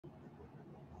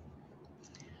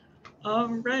All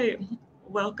right.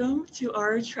 Welcome to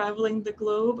our Traveling the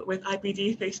Globe with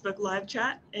IBD Facebook live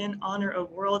chat in honor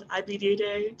of World IBD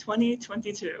Day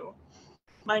 2022.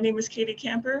 My name is Katie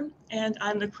Camper, and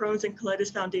I'm the Crohn's and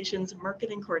Colitis Foundation's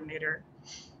marketing coordinator.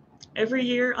 Every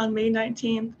year on May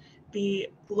 19th, the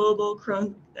global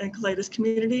Crohn and Colitis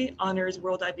community honors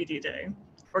World IBD Day.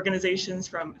 Organizations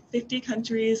from 50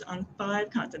 countries on 5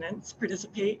 continents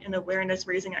participate in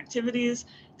awareness-raising activities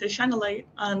to shine a light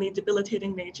on the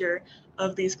debilitating nature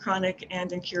of these chronic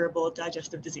and incurable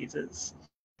digestive diseases.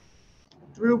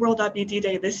 Through World IBD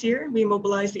Day this year, we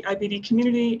mobilized the IBD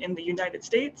community in the United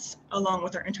States, along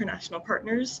with our international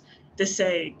partners, to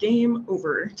say game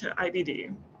over to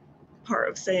IBD. Part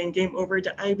of saying game over to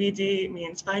IBD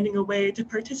means finding a way to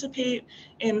participate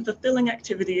in fulfilling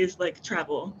activities like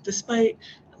travel, despite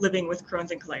living with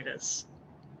Crohn's and colitis.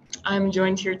 I'm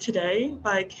joined here today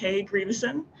by Kay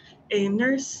Greveson, a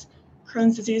nurse,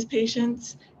 Crohn's disease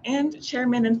patient, and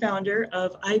chairman and founder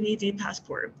of IBD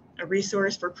Passport, a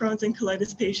resource for Crohn's and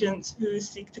colitis patients who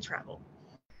seek to travel.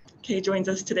 Kay joins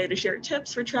us today to share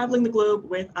tips for traveling the globe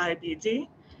with IBD.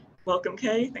 Welcome,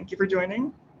 Kay. Thank you for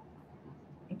joining.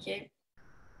 Thank you.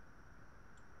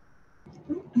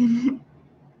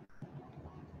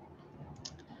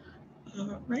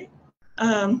 All right.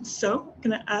 So I'm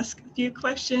gonna ask a few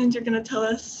questions. You're gonna tell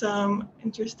us some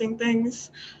interesting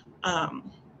things.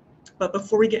 But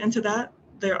before we get into that,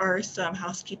 there are some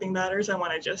housekeeping matters I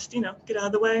wanna just, get out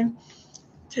of the way.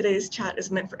 Today's chat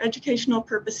is meant for educational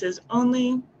purposes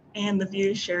only, and the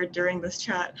views shared during this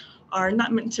chat are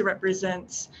not meant to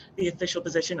represent the official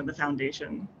position of the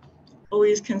foundation.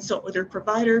 Always consult with your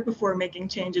provider before making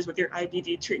changes with your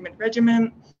IBD treatment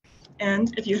regimen.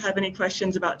 And if you have any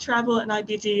questions about travel and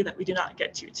IBD that we do not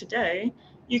get to today,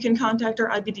 you can contact our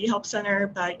IBD Help Center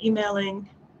by emailing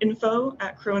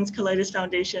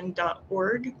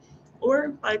info@crohnscolitisfoundation.org or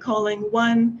by calling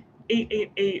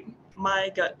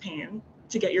 1-888-MY-GUT-PAIN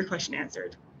to get your question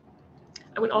answered.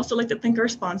 I would also like to thank our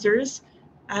sponsors,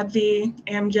 AbbVie,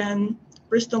 Amgen,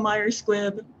 Bristol Myers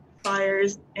Squibb,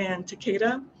 Fires, and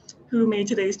Takeda, who made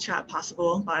today's chat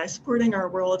possible by supporting our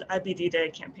World IBD Day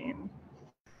campaign.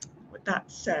 With that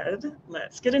said,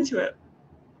 let's get into it.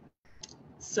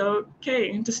 So,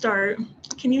 Kay, to start,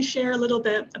 can you share a little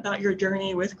bit about your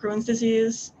journey with Crohn's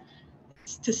disease?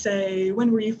 To say,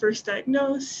 when were you first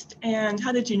diagnosed and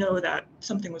how did you know that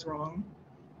something was wrong?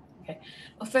 Okay.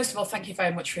 Well, first of all, thank you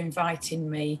very much for inviting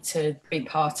me to be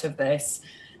part of this.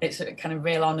 It's a kind of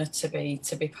real honour to be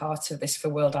part of this for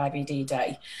World IBD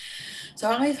Day. So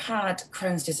I've had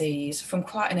Crohn's disease from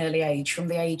quite an early age, from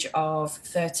the age of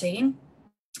 13.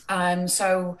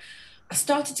 So I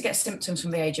started to get symptoms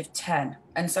from the age of 10.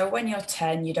 And so when you're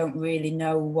 10, you don't really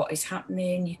know what is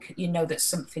happening. You know that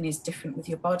something is different with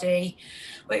your body.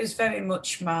 But it was very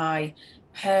much my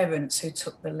parents who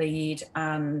took the lead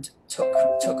and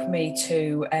took me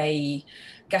to a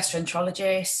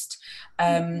gastroenterologist,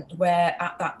 where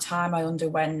at that time I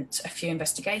underwent a few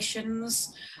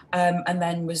investigations and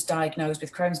then was diagnosed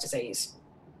with Crohn's disease.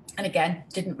 And again,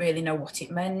 didn't really know what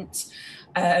it meant.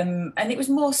 And it was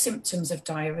more symptoms of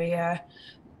diarrhea,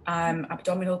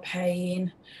 abdominal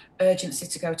pain, urgency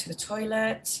to go to the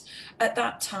toilet. At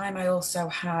that time, I also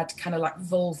had kind of like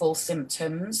vulval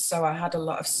symptoms. So I had a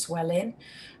lot of swelling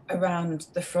around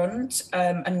the front.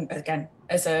 And again,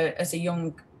 as a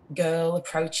young girl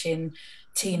approaching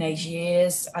teenage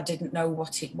years, I didn't know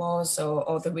what it was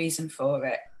or the reason for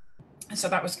it. And so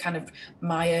that was kind of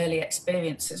my early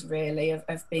experiences, really, of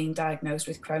being diagnosed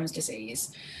with Crohn's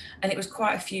disease. And it was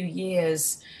quite a few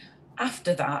years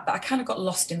after that I kind of got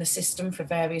lost in the system for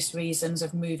various reasons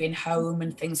of moving home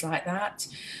and things like that.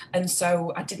 And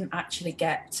so I didn't actually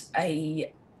get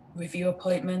a review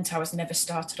appointment. I was never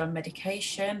started on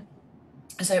medication.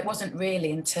 And so it wasn't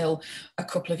really until a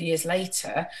couple of years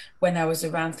later, when I was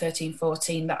around 13,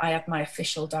 14, that I had my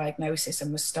official diagnosis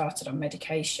and was started on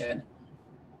medication.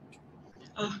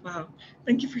 Oh, wow.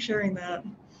 Thank you for sharing that.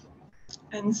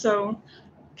 And so,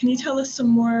 can you tell us some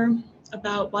more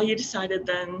about why you decided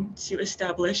then to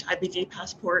establish IBD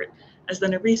Passport as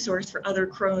then a resource for other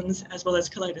Crohn's as well as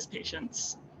colitis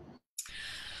patients?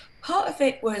 Part of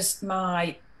it was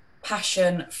my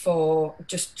passion for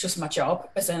just my job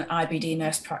as an IBD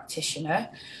nurse practitioner.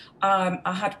 I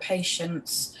had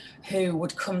patients who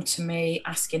would come to me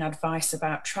asking advice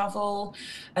about travel,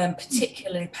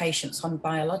 particularly patients on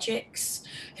biologics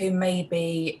who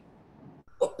maybe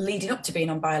leading up to being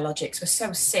on biologics were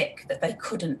so sick that they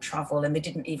couldn't travel and they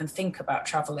didn't even think about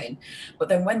traveling. But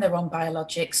then when they're on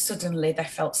biologics, suddenly they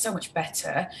felt so much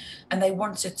better and they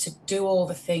wanted to do all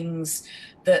the things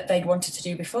that they'd wanted to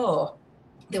do before.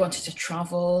 they wanted to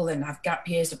travel and have gap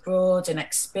years abroad and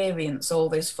experience all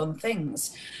those fun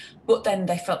things. But then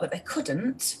they felt that they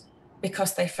couldn't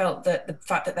because they felt that the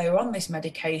fact that they were on this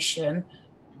medication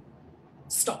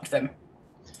stopped them.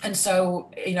 And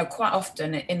so, you know, quite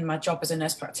often in my job as a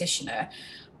nurse practitioner,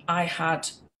 I had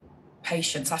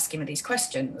patients asking me these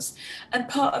questions. And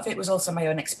part of it was also my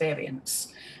own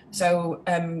experience. So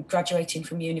graduating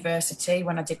from university,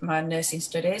 when I did my nursing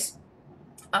studies,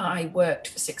 I worked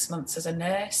for 6 months as a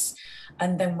nurse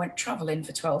and then went traveling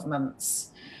for 12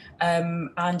 months.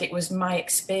 And it was my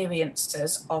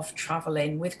experiences of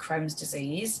traveling with Crohn's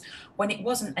disease when it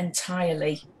wasn't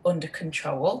entirely under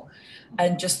control,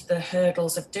 and just the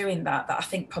hurdles of doing that I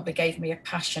think probably gave me a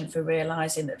passion for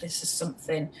realizing that this is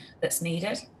something that's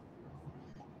needed.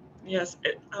 Yes,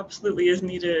 it absolutely is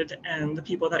needed, and the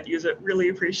people that use it really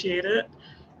appreciate it.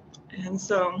 And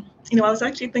so, you know, I was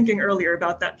actually thinking earlier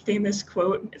about that famous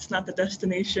quote, "It's not the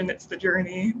destination, it's the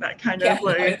journey," that kind of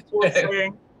like old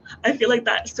saying. I feel like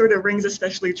that sort of rings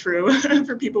especially true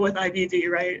for people with IBD,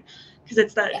 right? Because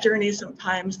it's that journey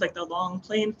sometimes, like the long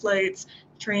plane flights,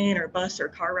 train or bus or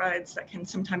car rides, that can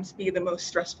sometimes be the most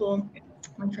stressful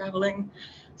when traveling.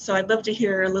 So I'd love to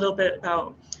hear a little bit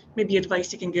about maybe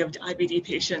advice you can give to IBD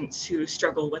patients who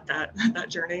struggle with that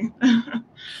journey. I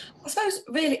suppose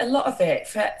really a lot of it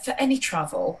for any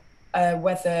travel,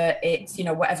 whether it's, you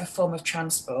know, whatever form of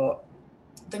transport,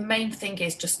 the main thing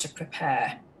is just to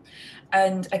prepare.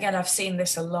 And again, I've seen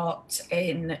this a lot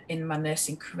in my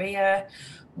nursing career,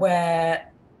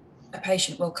 where a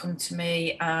patient will come to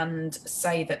me and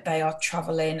say that they are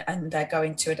traveling and they're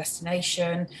going to a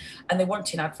destination and they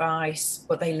want advice,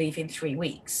 but they leave in 3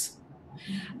 weeks.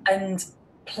 And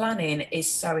planning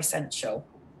is so essential,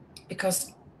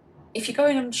 because if you're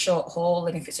going on short haul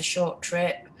and if it's a short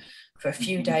trip for a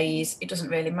few days, it doesn't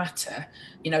really matter,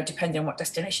 you know, depending on what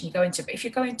destination you're going to. But if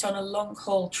you're going on a long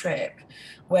haul trip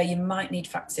where you might need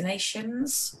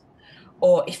vaccinations,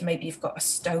 or if maybe you've got a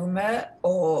stoma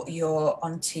or you're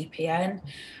on TPN,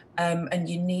 and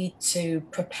you need to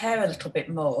prepare a little bit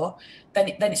more,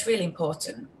 then it's really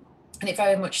important. And it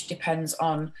very much depends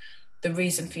on the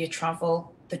reason for your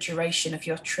travel, the duration of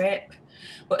your trip,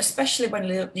 but especially when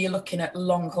you're looking at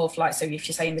long haul flights. So if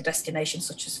you're saying the destination,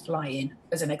 such as flying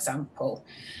as an example,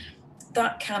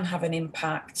 that can have an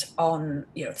impact on,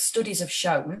 you know, studies have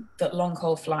shown that long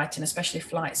haul flight, and especially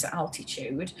flights at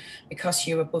altitude, because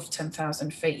you're above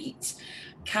 10,000 feet,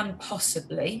 can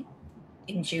possibly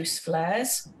induce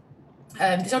flares.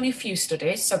 There's only a few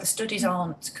studies, so the studies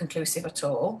aren't conclusive at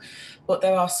all, but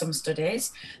there are some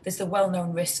studies. There's the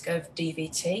well-known risk of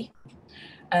DVT.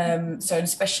 So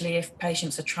especially if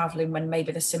patients are traveling when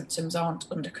maybe the symptoms aren't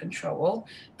under control,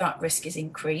 that risk is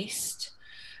increased.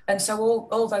 And so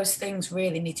all those things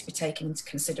really need to be taken into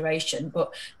consideration.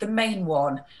 But the main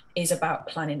one is about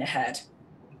planning ahead.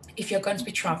 If you're going to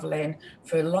be traveling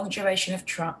for a long duration of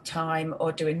time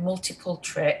or doing multiple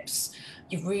trips,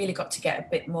 you've really got to get a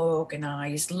bit more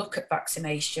organised, look at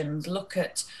vaccinations, look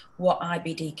at what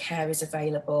IBD care is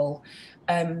available,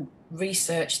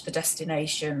 research the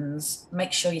destinations,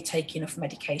 make sure you take enough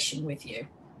medication with you.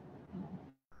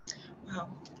 Wow,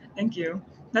 thank you.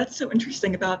 That's so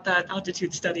interesting about that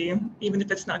altitude study, even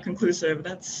if it's not conclusive.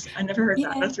 I never heard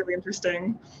that. That's really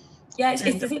interesting. Yeah,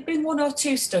 there's been 1 or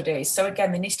 2 studies. So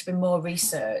again, there needs to be more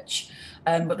research.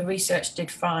 But the research did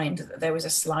find that there was a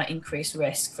slight increased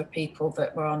risk for people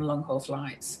that were on long haul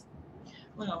flights.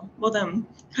 Wow. Well, then,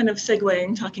 kind of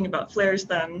segueing, talking about flares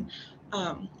then,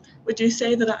 would you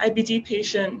say that an IBD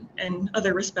patient in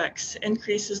other respects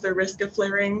increases their risk of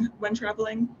flaring when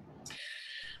traveling?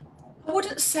 I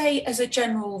wouldn't say as a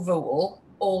general rule,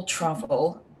 all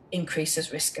travel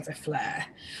increases risk of a flare.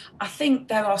 I think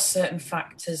there are certain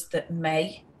factors that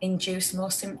may induce more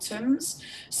symptoms.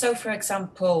 So for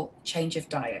example, change of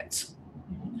diet,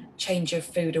 change of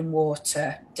food and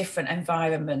water, different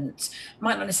environment,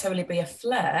 might not necessarily be a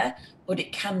flare, but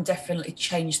it can definitely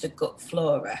change the gut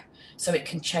flora. So it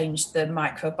can change the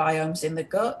microbiomes in the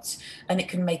gut, and it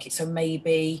can make it so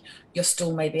maybe your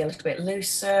stool may be a little bit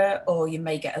looser, or you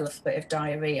may get a little bit of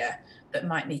diarrhea that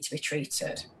might need to be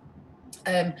treated.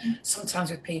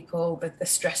 Sometimes with people, the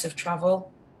stress of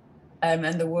travel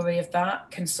and the worry of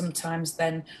that can sometimes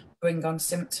then bring on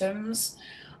symptoms.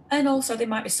 And also there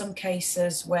might be some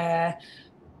cases where,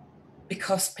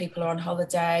 because people are on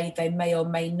holiday, they may or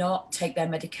may not take their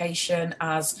medication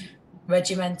as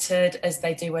regimented as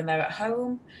they do when they're at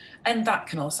home, and that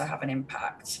can also have an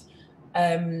impact.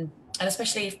 And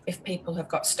especially if people have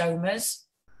got stomas,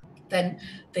 then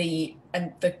the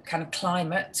kind of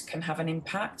climate can have an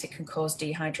impact. It can cause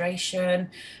dehydration,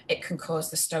 it can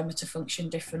cause the stoma to function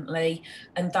differently,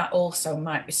 and that also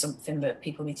might be something that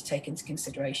people need to take into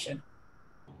consideration.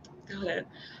 Got it.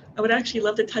 I would actually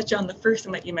love to touch on the first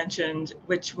thing that you mentioned,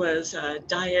 which was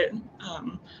diet.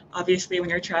 Obviously, when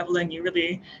you're traveling, you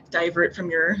really divert from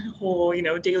your whole,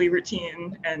 daily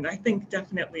routine. And I think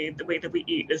definitely the way that we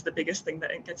eat is the biggest thing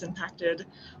that gets impacted.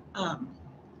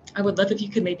 I would love if you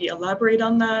could maybe elaborate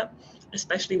on that,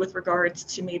 especially with regards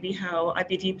to maybe how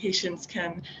IBD patients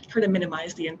can try to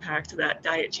minimize the impact that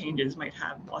diet changes might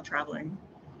have while traveling.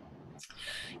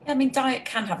 Yeah, I mean, diet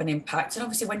can have an impact. And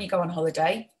obviously, when you go on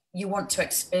holiday, you want to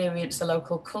experience the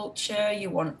local culture, you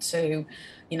want to,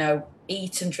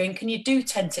 eat and drink, and you do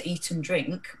tend to eat and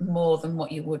drink more than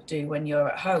what you would do when you're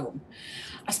at home.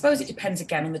 I suppose it depends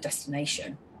again on the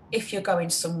destination. If you're going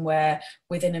somewhere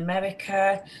within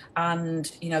America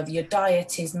and your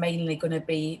diet is mainly going to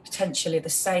be potentially the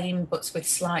same but with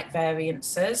slight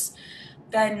variances,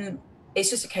 then it's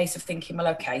just a case of thinking, well,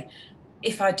 okay,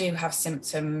 if I do have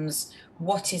symptoms,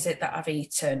 what is it that I've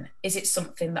eaten? Is it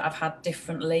something that I've had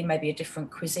differently, maybe a different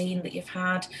cuisine that you've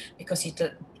had because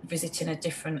you're visiting a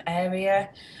different area,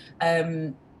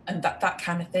 and that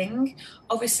kind of thing.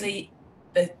 Obviously,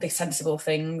 the sensible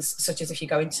things, such as if you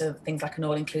go into things like an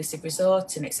all-inclusive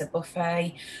resort and it's a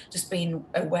buffet, just being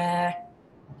aware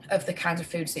of the kinds of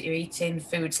foods that you're eating,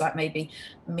 foods like maybe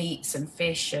meats and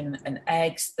fish and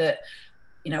eggs that,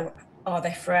 are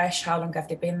they fresh? How long have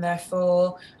they been there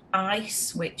for?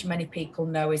 Ice, which many people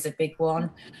know is a big one.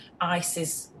 Ice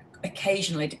is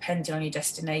occasionally, depending on your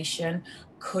destination,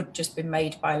 could just be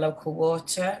made by local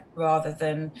water rather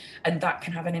than, and that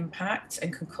can have an impact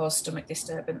and can cause stomach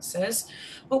disturbances.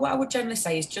 But what I would generally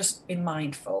say is just be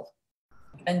mindful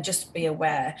and just be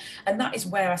aware. And that is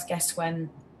where I guess when,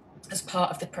 as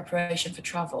part of the preparation for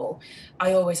travel,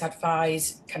 I always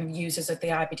advise kind of users of the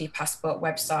IBD Passport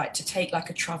website to take like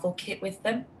a travel kit with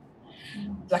them,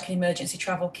 like an emergency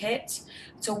travel kit,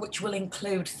 so which will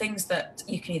include things that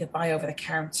you can either buy over the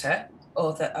counter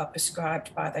or that are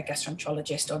prescribed by their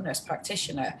gastroenterologist or nurse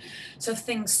practitioner. So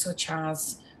things such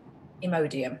as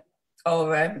Imodium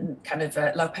or kind of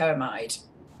loperamide,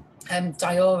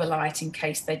 diorolite in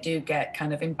case they do get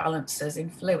kind of imbalances in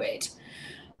fluid,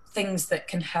 things that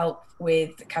can help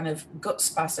with kind of gut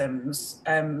spasms.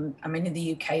 I mean, in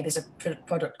the UK, there's a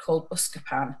product called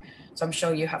Buscopan, so I'm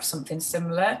sure you have something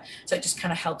similar. So it just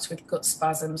kind of helps with gut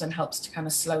spasms and helps to kind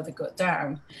of slow the gut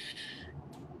down.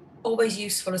 Always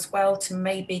useful as well to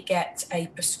maybe get a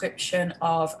prescription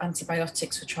of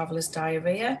antibiotics for traveller's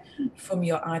diarrhea from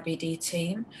your IBD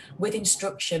team with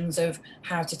instructions of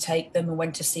how to take them and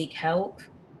when to seek help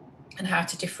and how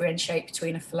to differentiate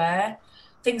between a flare.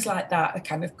 Things like that are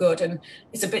kind of good. And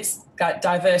it's a bit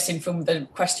diverting from the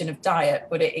question of diet,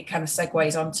 but it kind of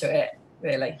segues onto it,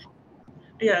 really.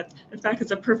 Yeah, in fact, it's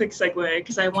a perfect segue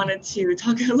because I wanted to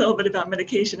talk a little bit about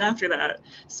medication after that.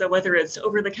 So whether it's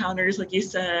over the counters, like you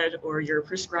said, or your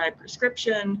prescribed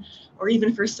prescription, or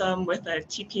even for some with a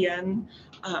TPN,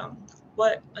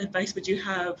 what advice would you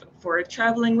have for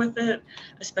traveling with it,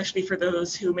 especially for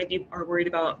those who maybe are worried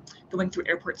about going through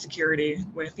airport security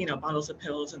with, bottles of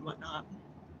pills and whatnot?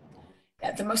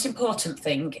 Yeah, the most important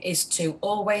thing is to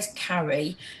always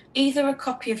carry either a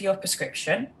copy of your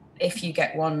prescription, if you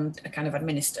get one kind of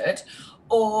administered,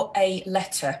 or a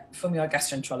letter from your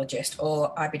gastroenterologist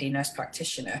or IBD nurse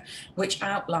practitioner, which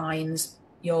outlines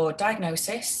your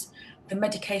diagnosis, the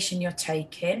medication you're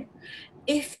taking.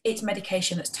 If it's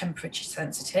medication that's temperature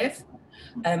sensitive,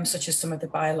 such as some of the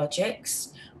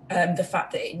biologics, the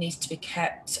fact that it needs to be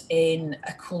kept in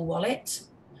a cool wallet,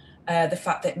 the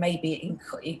fact that maybe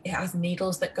it has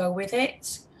needles that go with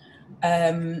it,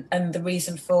 and the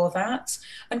reason for that.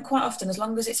 And quite often, as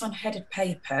long as it's on headed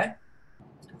paper,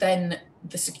 then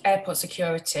the airport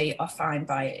security are fine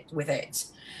with it.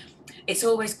 It's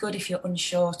always good if you're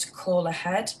unsure to call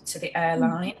ahead to the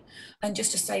airline and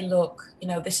just to say, look,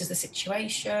 this is the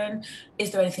situation.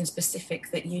 Is there anything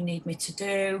specific that you need me to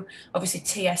do? Obviously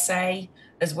TSA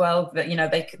as well, that,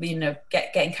 they,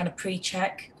 getting kind of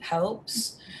pre-check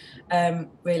helps.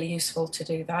 Really useful to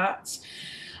do that.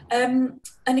 And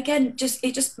again,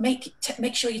 just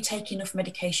make sure you take enough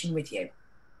medication with you,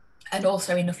 and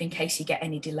also enough in case you get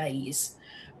any delays,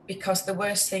 because the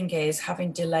worst thing is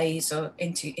having delays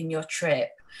in your trip.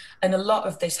 And a lot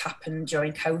of this happened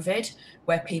during COVID,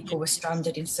 where people were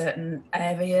stranded in certain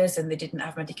areas and they didn't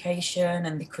have medication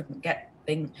and they couldn't get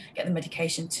the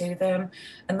medication to them.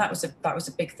 And that was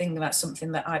a big thing. That's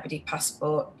something that IBD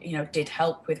Passport, did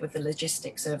help with the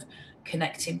logistics of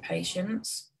connecting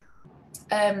patients.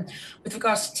 With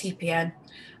regards to TPN,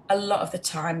 a lot of the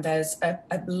time there's a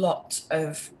lot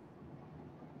of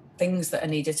things that are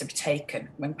needed to be taken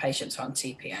when patients are on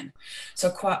TPN.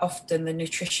 So quite often the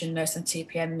nutrition nurse and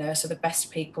TPN nurse are the best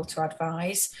people to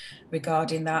advise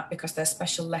regarding that, because there's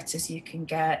special letters you can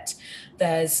get.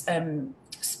 There's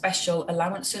special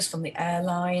allowances from the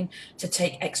airline to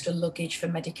take extra luggage for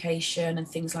medication and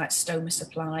things like stoma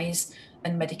supplies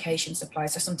and medication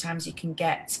supplies. So sometimes you can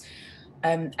get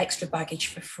extra baggage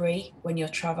for free when you're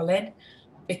traveling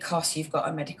because you've got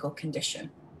a medical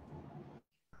condition.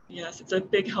 Yes, it's a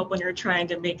big help when you're trying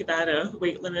to make that a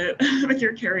weight limit with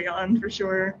your carry-on, for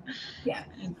sure. Yeah.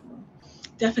 And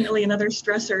definitely another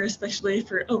stressor, especially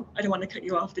for, oh, I don't want to cut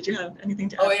you off. Did you have anything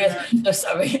to add? Oh, yes. No,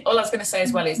 sorry. All I was going to say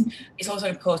as well is it's also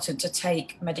important to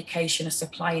take medication, a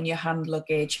supply in your hand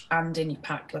luggage and in your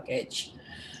packed luggage,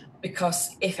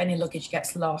 because if any luggage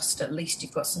gets lost, at least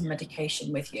you've got some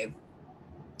medication with you.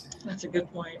 That's a good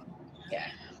point. Yeah.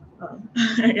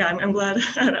 Yeah, I'm glad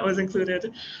that was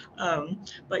included.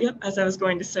 But yep, as I was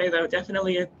going to say though,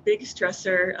 definitely a big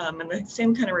stressor, in the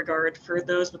same kind of regard for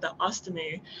those with the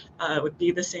ostomy would be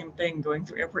the same thing, going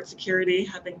through airport security,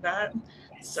 having that.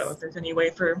 Yes. So if there's any way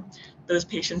for those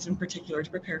patients in particular to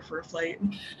prepare for a flight.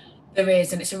 There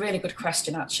is, and it's a really good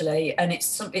question actually, and it's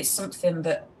something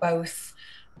that both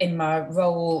in my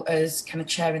role as kind of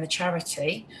chairing the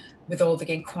charity, with all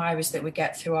the inquiries that we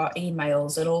get through our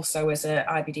emails, and also as an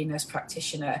IBD nurse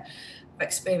practitioner, I've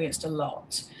experienced a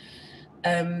lot.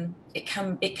 It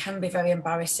can be very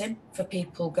embarrassing for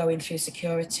people going through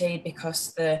security,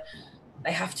 because they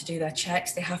have to do their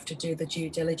checks, they have to do the due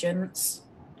diligence,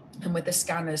 and with the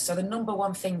scanners. So the number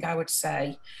one thing I would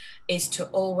say is to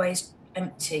always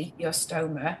empty your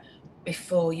stoma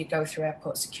before you go through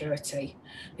airport security,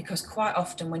 because quite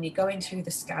often when you're going through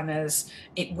the scanners,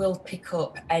 it will pick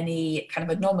up any kind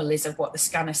of anomalies of what the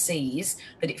scanner sees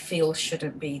that it feels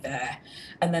shouldn't be there.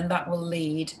 And then that will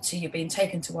lead to you being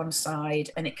taken to one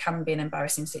side, and it can be an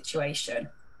embarrassing situation.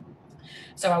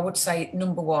 So I would say,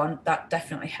 number one, that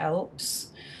definitely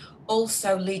helps.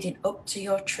 Also, leading up to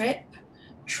your trip,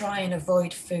 try and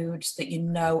avoid foods that you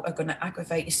know are going to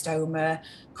aggravate your stoma,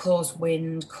 cause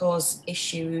wind, cause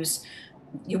issues.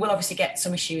 You will obviously get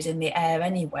some issues in the air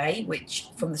anyway, which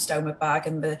from the stoma bag,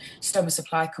 and the stoma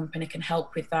supply company can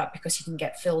help with that, because you can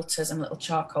get filters and little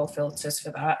charcoal filters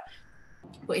for that.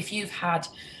 But if you've had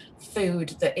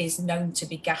food that is known to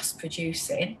be gas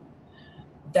producing,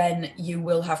 then you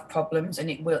will have problems, and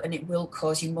it will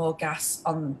cause you more gas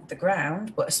on the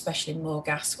ground, but especially more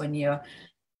gas when you're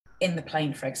in the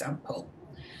plane, for example.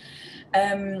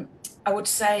 I would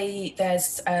say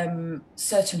there's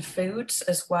certain foods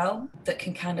as well that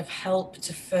can kind of help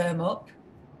to firm up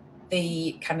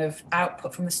the kind of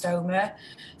output from the stoma.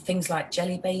 Things like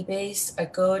jelly babies are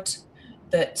good,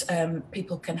 that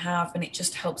people can have, and it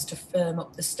just helps to firm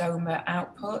up the stoma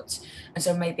output, and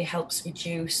so maybe helps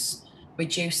reduce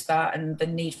that and the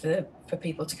need for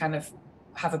people to kind of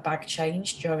have a bag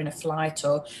change during a flight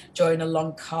or during a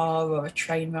long car or a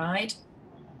train ride.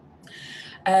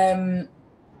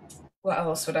 What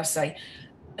else would I say?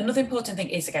 Another important thing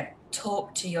is, again,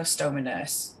 talk to your stoma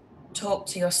nurse, talk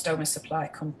to your stoma supply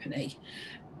company.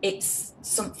 It's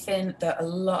something that a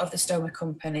lot of the stoma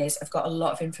companies have got a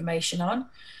lot of information on.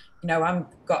 You know, I've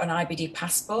got an IBD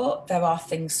passport. There are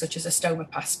things such as a stoma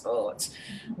passport,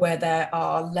 where there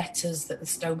are letters that the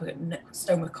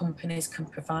stoma companies can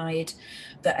provide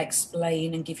that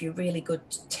explain and give you really good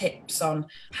tips on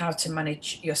how to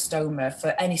manage your stoma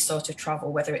for any sort of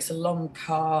travel, whether it's a long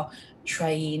car,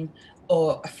 train,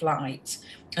 or a flight.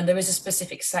 And there is a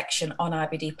specific section on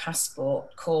IBD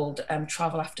Passport called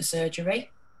Travel After Surgery.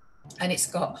 And it's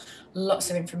got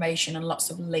lots of information and lots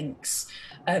of links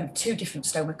to different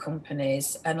stoma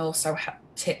companies, and also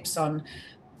tips on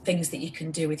things that you can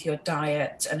do with your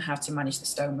diet and how to manage the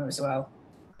stoma as well.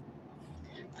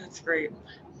 That's great.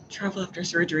 Travel after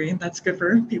surgery, that's good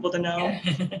for people to know.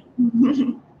 Yeah.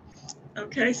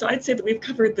 Okay, so I'd say that we've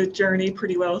covered the journey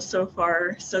pretty well so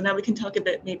far. So now we can talk a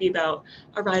bit maybe about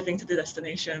arriving to the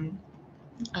destination.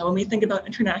 When we think about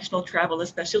international travel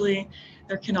especially,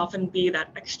 there can often be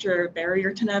that extra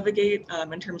barrier to navigate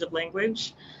in terms of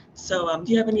language. So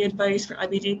do you have any advice for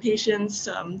IBD patients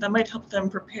that might help them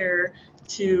prepare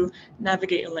to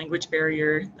navigate a language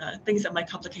barrier, things that might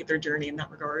complicate their journey in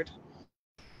that regard?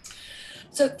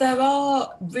 So there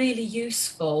are really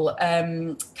useful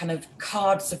kind of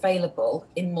cards available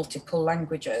in multiple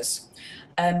languages.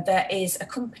 There is a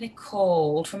company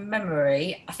called, from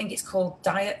memory, I think it's called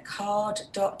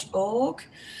dietcard.org.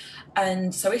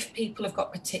 And so if people have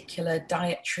got particular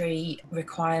dietary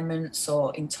requirements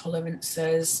or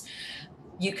intolerances,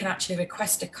 you can actually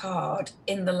request a card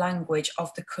in the language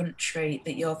of the country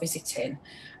that you're visiting,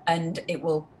 and it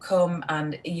will come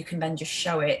and you can then just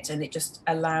show it, and it just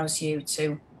allows you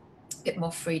to get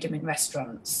more freedom in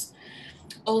restaurants.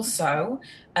 Also,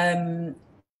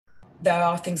 there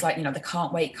are things like, the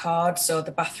can't wait cards or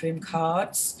the bathroom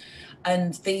cards,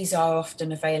 and these are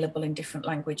often available in different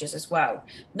languages as well.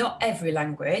 Not every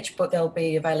language, but they'll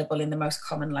be available in the most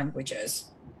common languages.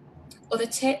 Other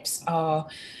tips are,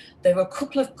 there are a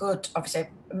couple of good, obviously,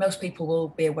 most people will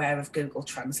be aware of Google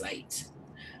Translate,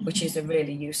 which is a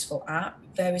really useful app.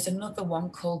 There is another one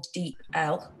called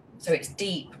DeepL. So it's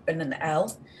deep and an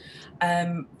L.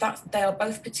 They are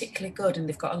both particularly good, and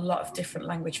they've got a lot of different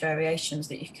language variations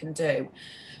that you can do.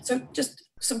 So just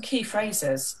some key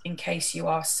phrases in case you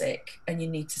are sick and you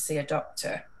need to see a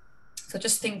doctor. So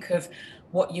just think of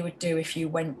what you would do if you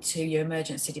went to your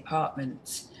emergency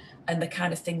department, and the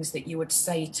kind of things that you would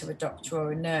say to a doctor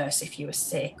or a nurse if you were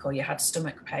sick or you had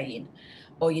stomach pain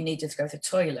or you needed to go to the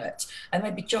toilet, and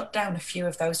maybe jot down a few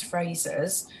of those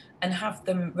phrases and have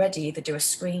them ready. Either do a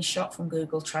screenshot from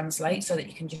Google Translate so that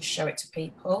you can just show it to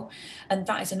people. And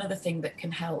that is another thing that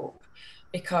can help,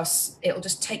 because it'll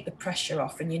just take the pressure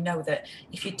off, and you know that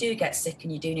if you do get sick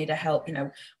and you do need a help,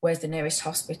 where's the nearest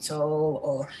hospital,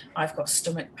 or I've got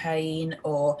stomach pain,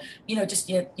 or just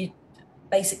your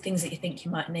basic things that you think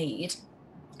you might need.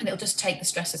 And it'll just take the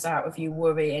stresses out of you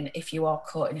worrying if you are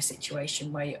caught in a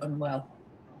situation where you're unwell.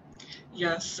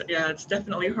 Yes, yeah, it's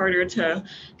definitely harder to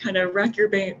kind of rack your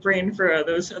brain for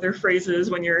those other phrases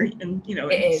when you're in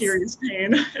serious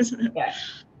pain, isn't it? Yeah.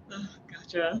 Oh,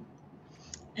 gotcha.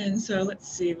 And so let's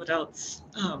see what else.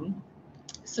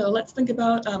 So let's think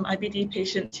about IBD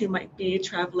patients who might be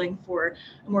traveling for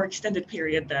a more extended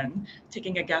period then,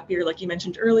 taking a gap year, like you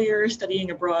mentioned earlier,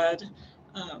 studying abroad.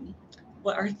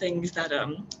 What are things that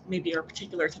maybe are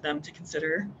particular to them to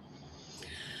consider?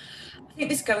 I think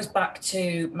this goes back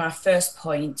to my first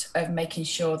point of making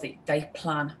sure that they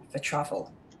plan for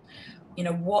travel.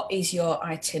 What is your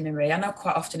itinerary? I know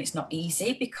quite often it's not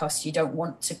easy because you don't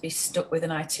want to be stuck with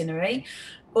an itinerary,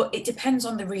 but it depends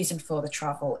on the reason for the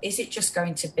travel. Is it just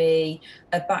going to be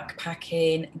a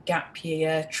backpacking gap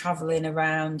year, traveling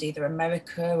around either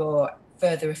America or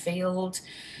further afield?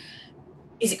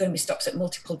 Is it going to be stops at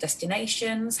multiple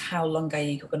destinations? How long are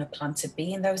you going to plan to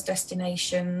be in those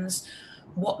destinations?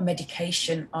 What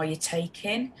medication are you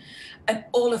taking? And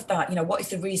all of that, what is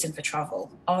the reason for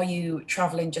travel? Are you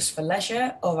traveling just for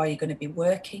leisure, or are you going to be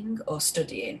working or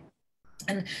studying?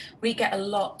 And we get a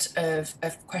lot of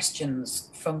questions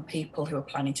from people who are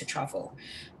planning to travel,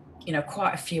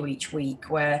 quite a few each week,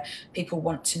 where people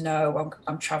want to know,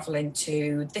 I'm traveling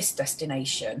to this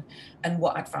destination, and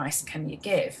what advice can you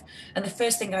give? And the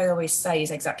first thing I always say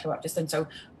is exactly what I've just done. So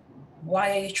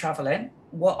why are you traveling?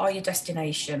 What are your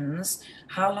destinations?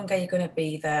 How long are you going to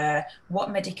be there?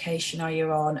 What medication are you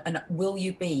on? And will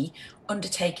you be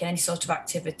undertaking any sort of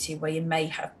activity where you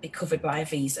may be covered by a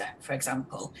visa, for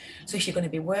example? So if you're going to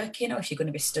be working or if you're going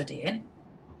to be studying,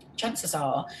 chances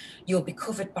are you'll be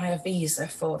covered by a visa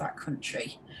for that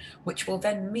country, which will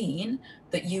then mean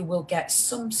that you will get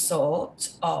some sort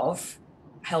of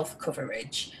health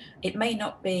coverage. It may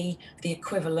not be the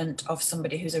equivalent of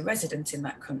somebody who's a resident in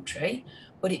that country,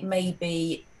 but it may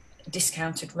be a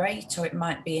discounted rate, or it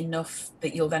might be enough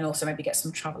that you'll then also maybe get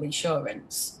some travel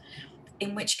insurance.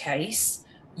 In which case,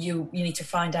 you need to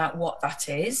find out what that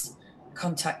is,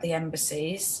 contact the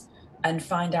embassies, and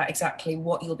find out exactly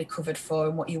what you'll be covered for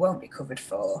and what you won't be covered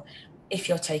for. If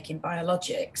you're taking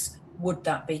biologics, would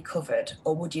that be covered,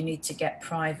 or would you need to get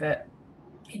private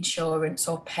insurance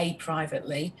or pay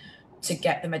privately to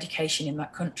get the medication in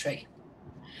that country?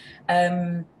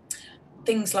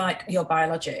 Things like your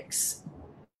biologics,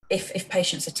 if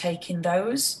patients are taking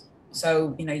those,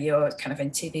 so you're kind of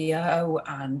Entyvio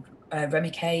and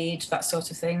Remicade, that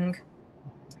sort of thing,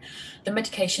 the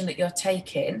medication that you're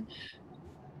taking,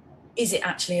 is it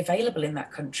actually available in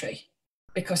that country?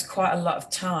 Because quite a lot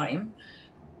of time,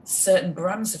 certain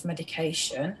brands of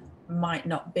medication might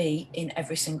not be in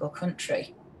every single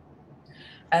country.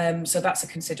 So that's a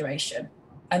consideration.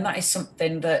 And that is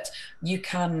something that you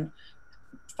can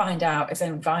find out as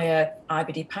in via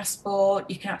IBD Passport.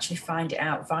 You can actually find it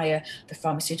out via the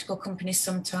pharmaceutical companies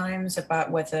sometimes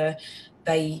about whether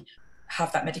they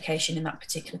have that medication in that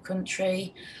particular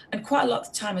country. And quite a lot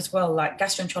of the time as well, like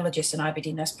gastroenterologists and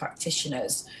IBD nurse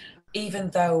practitioners, even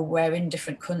though we're in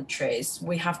different countries,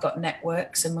 we have got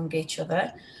networks among each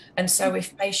other. And so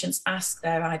if patients ask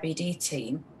their IBD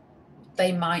team,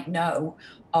 they might know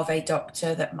of a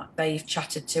doctor that they've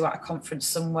chatted to at a conference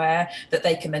somewhere that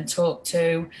they can then talk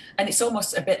to. And it's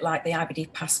almost a bit like the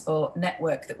IBD Passport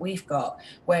network that we've got,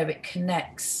 where it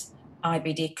connects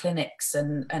IBD clinics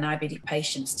and IBD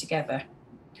patients together.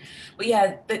 But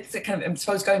yeah, that's kind of, I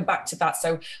suppose, going back to that.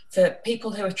 So for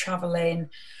people who are traveling,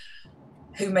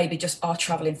 who maybe just are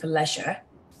traveling for leisure,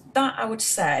 that I would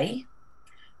say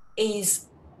is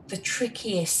the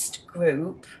trickiest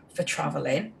group for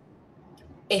traveling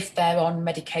if they're on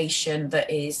medication that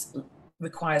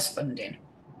requires funding.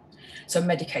 So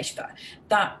medication,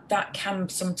 that can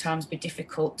sometimes be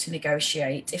difficult to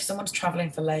negotiate. If someone's traveling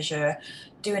for leisure,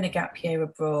 doing a gap year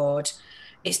abroad,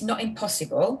 it's not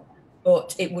impossible,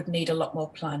 but it would need a lot more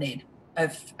planning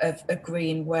of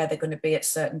agreeing where they're going to be at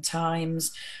certain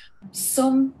times.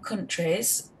 Some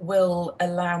countries will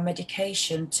allow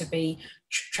medication to be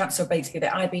transferred. Basically, the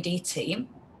IBD team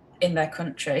in their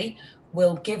country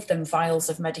will give them vials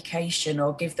of medication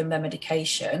or give them their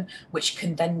medication, which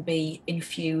can then be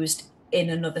infused in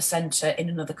another centre in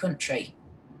another country.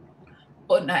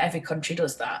 But not every country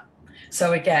does that.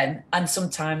 So again, and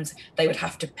sometimes they would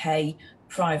have to pay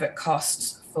private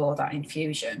costs for that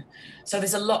infusion. So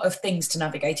there's a lot of things to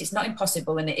navigate. It's not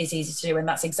impossible and it is easy to do. And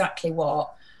that's exactly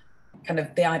what kind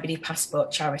of the IBD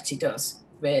Passport charity does,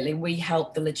 really. We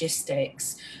help the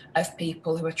logistics of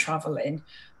people who are travelling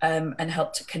and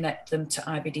help to connect them to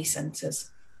IBD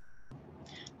centres.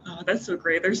 Oh, that's so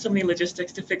great. There's so many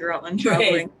logistics to figure out when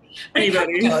traveling.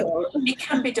 It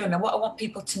can be done. And what I want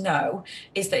people to know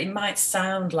is that it might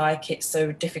sound like it's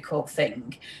a difficult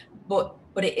thing, but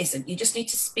it isn't. You just need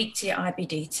to speak to your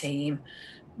IBD team,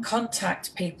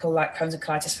 contact people like Crohn's and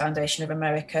Colitis Foundation of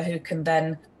America, who can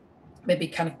then maybe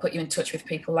kind of put you in touch with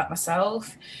people like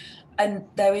myself. And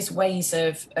there is ways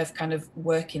of kind of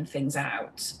working things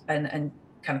out and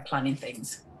kind of planning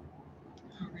things.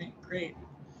 All right, great.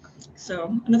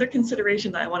 So another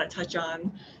consideration that I want to touch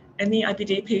on, any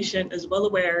IBD patient is well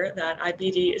aware that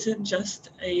IBD isn't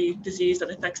just a disease that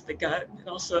affects the gut, it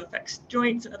also affects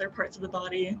joints and other parts of the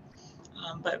body.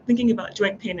 But thinking about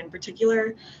joint pain in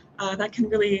particular, that can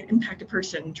really impact a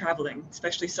person traveling,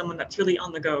 especially someone that's really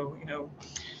on the go, you know.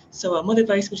 So what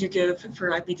advice would you give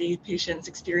for IBD patients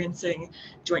experiencing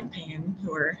joint pain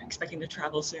who are expecting to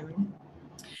travel soon?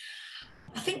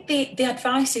 I think the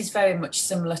advice is very much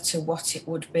similar to what it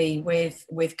would be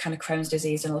with kind of Crohn's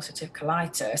disease and ulcerative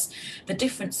colitis. The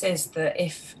difference is that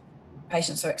if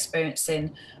patients are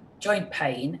experiencing joint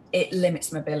pain, it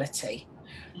limits mobility.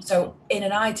 So in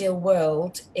an ideal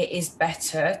world, it is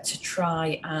better to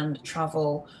try and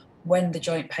travel when the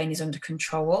joint pain is under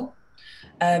control,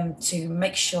 to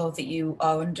make sure that you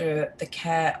are under the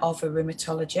care of a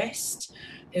rheumatologist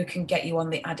who can get you on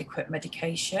the adequate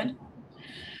medication.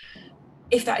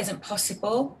 If that isn't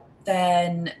possible,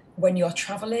 then when you're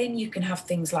traveling, you can have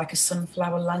things like a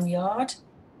sunflower lanyard,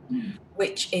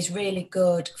 which is really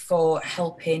good for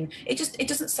helping. It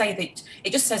doesn't say that,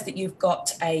 it just says that you've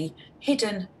got a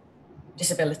hidden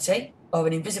disability or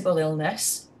an invisible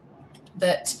illness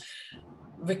that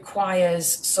requires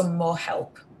some more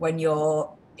help when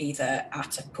you're either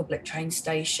at a public train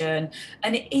station,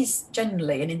 and it is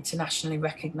generally an internationally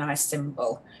recognised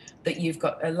symbol that you've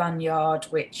got a lanyard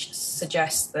which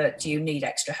suggests that you need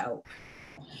extra help.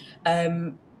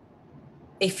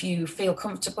 If you feel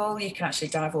comfortable, you can actually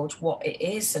divulge what it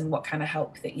is and what kind of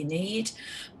help that you need.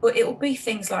 But it will be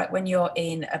things like when you're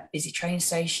in a busy train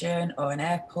station or an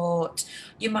airport,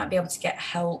 you might be able to get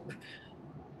help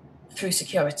through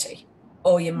security,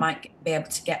 or you might be able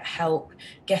to get help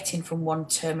getting from one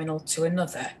terminal to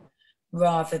another,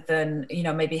 rather than, you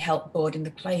know, maybe help boarding the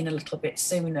plane a little bit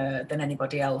sooner than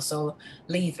anybody else or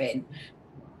leaving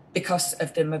because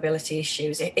of the mobility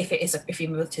issues. If your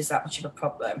mobility is that much of a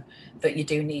problem that you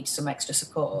do need some extra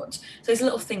support. So there's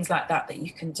little things like that that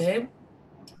you can do,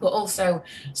 but also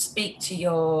speak to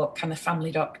your kind of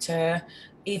family doctor,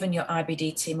 even your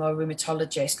IBD team or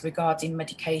rheumatologist regarding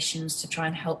medications to try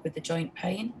and help with the joint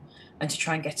pain and to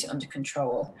try and get it under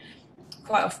control.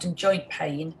 Quite often joint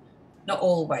pain, not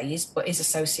always, but is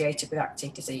associated with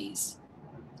active disease.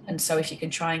 And so if you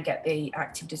can try and get the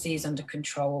active disease under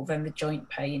control, then the joint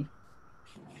pain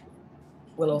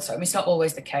will also, I mean, it's not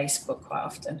always the case, but quite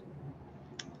often.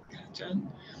 Gotcha.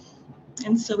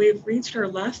 And so we've reached our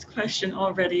last question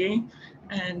already.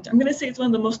 And I'm going to say it's one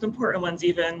of the most important ones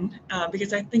even,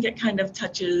 because I think it kind of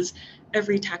touches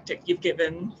every tactic you've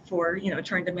given for, you know,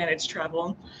 trying to manage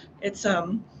travel. It's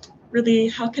really,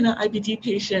 how can an IBD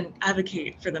patient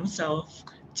advocate for themselves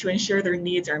to ensure their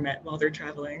needs are met while they're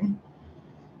traveling?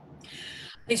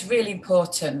 It's really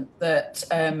important that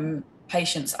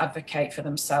patients advocate for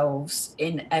themselves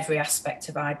in every aspect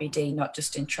of IBD, not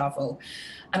just in travel.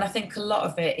 And I think a lot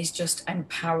of it is just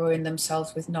empowering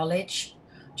themselves with knowledge,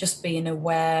 just being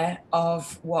aware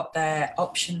of what their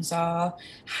options are,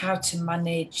 how to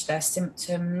manage their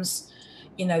symptoms,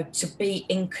 you know, to be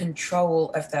in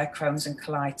control of their Crohn's and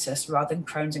colitis rather than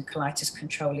Crohn's and colitis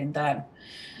controlling them.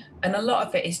 And a lot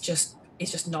of it is just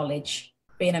knowledge,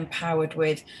 being empowered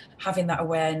with having that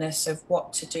awareness of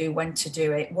what to do, when to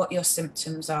do it, what your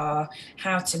symptoms are,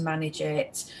 how to manage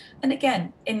it. And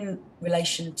again, in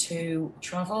relation to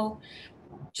travel,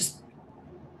 just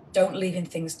don't leave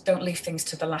things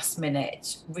to the last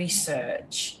minute.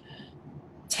 Research,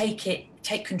 take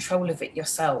control of it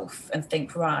yourself and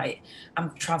think, right,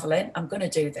 I'm traveling, I'm going to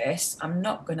do this, I'm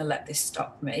not going to let this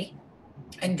stop me,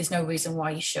 and there's no reason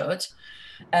why you should.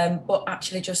 But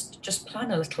actually just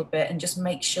plan a little bit and just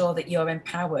make sure that you're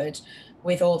empowered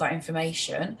with all that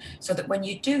information, so that when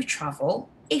you do travel,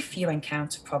 if you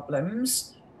encounter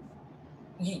problems,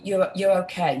 you're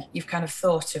okay. You've kind of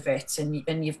thought of it,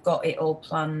 and you've got it all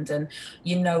planned, and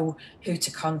you know who to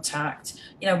contact.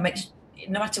 You know,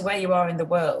 no matter where you are in the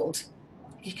world,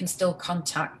 you can still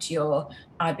contact your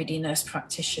IBD nurse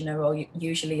practitioner or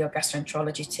usually your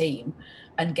gastroenterology team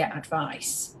and get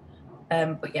advice.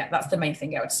 But yeah, that's the main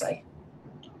thing I would say.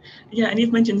 Yeah, and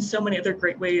you've mentioned so many other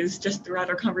great ways just throughout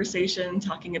our conversation,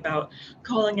 talking about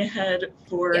calling ahead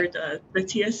for the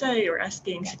TSA or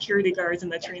asking security guards in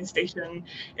the train station.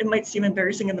 It might seem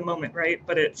embarrassing in the moment, right?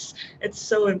 But it's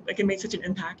so, it can make such an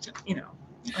impact, you know,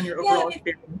 on your overall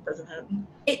experience, doesn't it?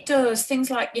 It does. Things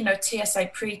like, you know,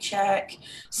 TSA pre-check,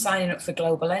 signing up for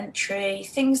global entry,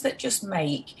 things that just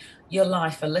make your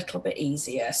life a little bit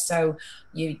easier. So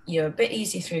you're a bit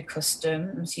easy through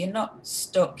customs, you're not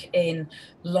stuck in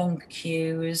long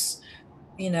queues,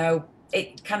 you know,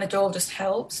 it kind of all just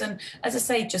helps. And as I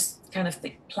say, just kind of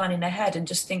planning ahead and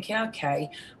just thinking, okay,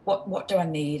 what do I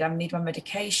need? I need my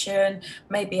medication.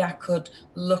 Maybe I could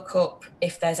look up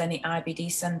if there's any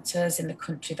IBD centres in the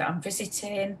country that I'm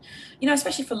visiting. You know,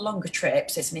 especially for longer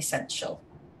trips, it's an essential,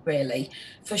 really.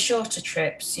 For shorter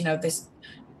trips, you know, there's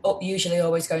usually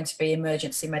always going to be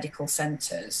emergency medical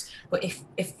centres. But if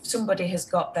somebody has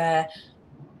got their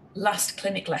last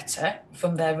clinic letter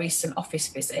from their recent office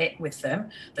visit with them,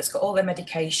 that's got all their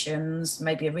medications,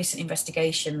 maybe a recent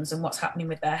investigations and what's happening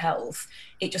with their health,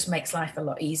 it just makes life a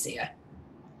lot easier.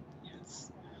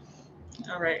 Yes.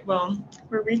 All right, well,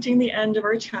 we're reaching the end of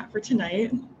our chat for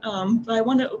tonight, but I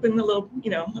want to open a little, you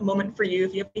know, a moment for you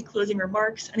if you have any closing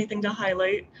remarks, anything to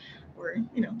highlight, or,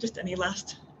 you know, just any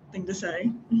last thing to say.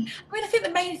 I mean, I think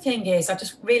the main thing is I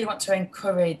just really want to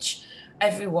encourage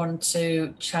everyone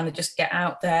to kind of just get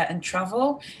out there and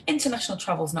travel. International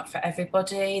travel is not for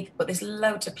everybody, but there's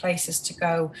loads of places to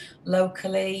go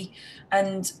locally.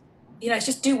 And, you know, it's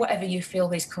just do whatever you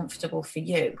feel is comfortable for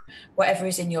you, whatever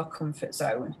is in your comfort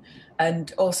zone.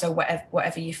 And also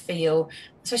whatever you feel,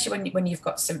 especially when you've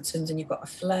got symptoms and you've got a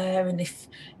flare, and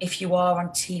if you are on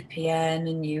TPN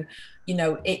and you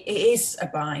know, it is a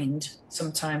bind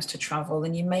sometimes to travel,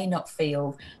 and you may not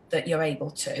feel that you're able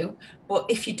to, but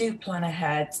if you do plan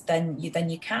ahead, then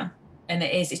you can. And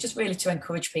it's just really to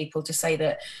encourage people to say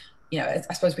that, you know,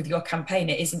 I suppose with your campaign,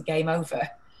 it isn't game over,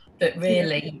 that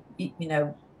really, you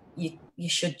know, you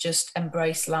should just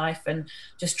embrace life and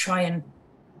just try and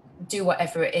do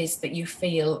whatever it is that you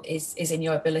feel is in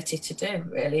your ability to do,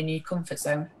 really, in your comfort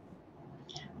zone.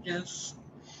 Yes.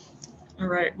 All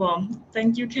right, well,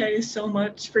 thank you, Kay, so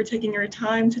much for taking your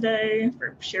time today,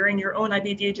 for sharing your own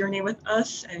IBD journey with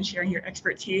us and sharing your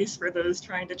expertise for those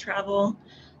trying to travel.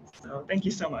 So thank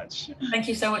you so much. Thank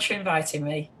you so much for inviting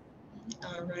me.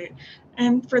 All right,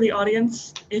 and for the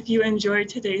audience, if you enjoyed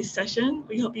today's session,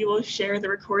 we hope you will share the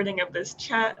recording of this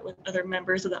chat with other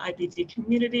members of the IBD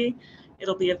community.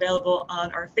 It'll be available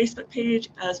on our Facebook page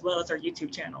as well as our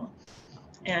YouTube channel.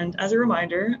 And as a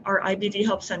reminder, our IBD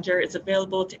Help Center is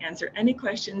available to answer any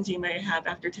questions you may have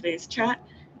after today's chat,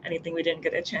 anything we didn't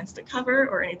get a chance to cover,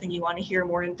 or anything you want to hear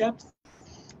more in depth.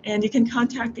 And you can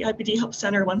contact the IBD Help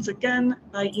Center once again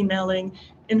by emailing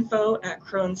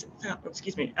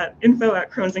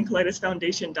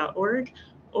info@crohnsandcolitisfoundation.org,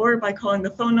 or by calling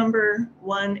the phone number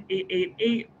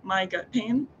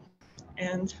 1-888-MY-GUT-PAIN.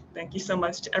 And thank you so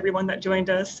much to everyone that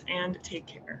joined us, and take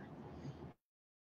care.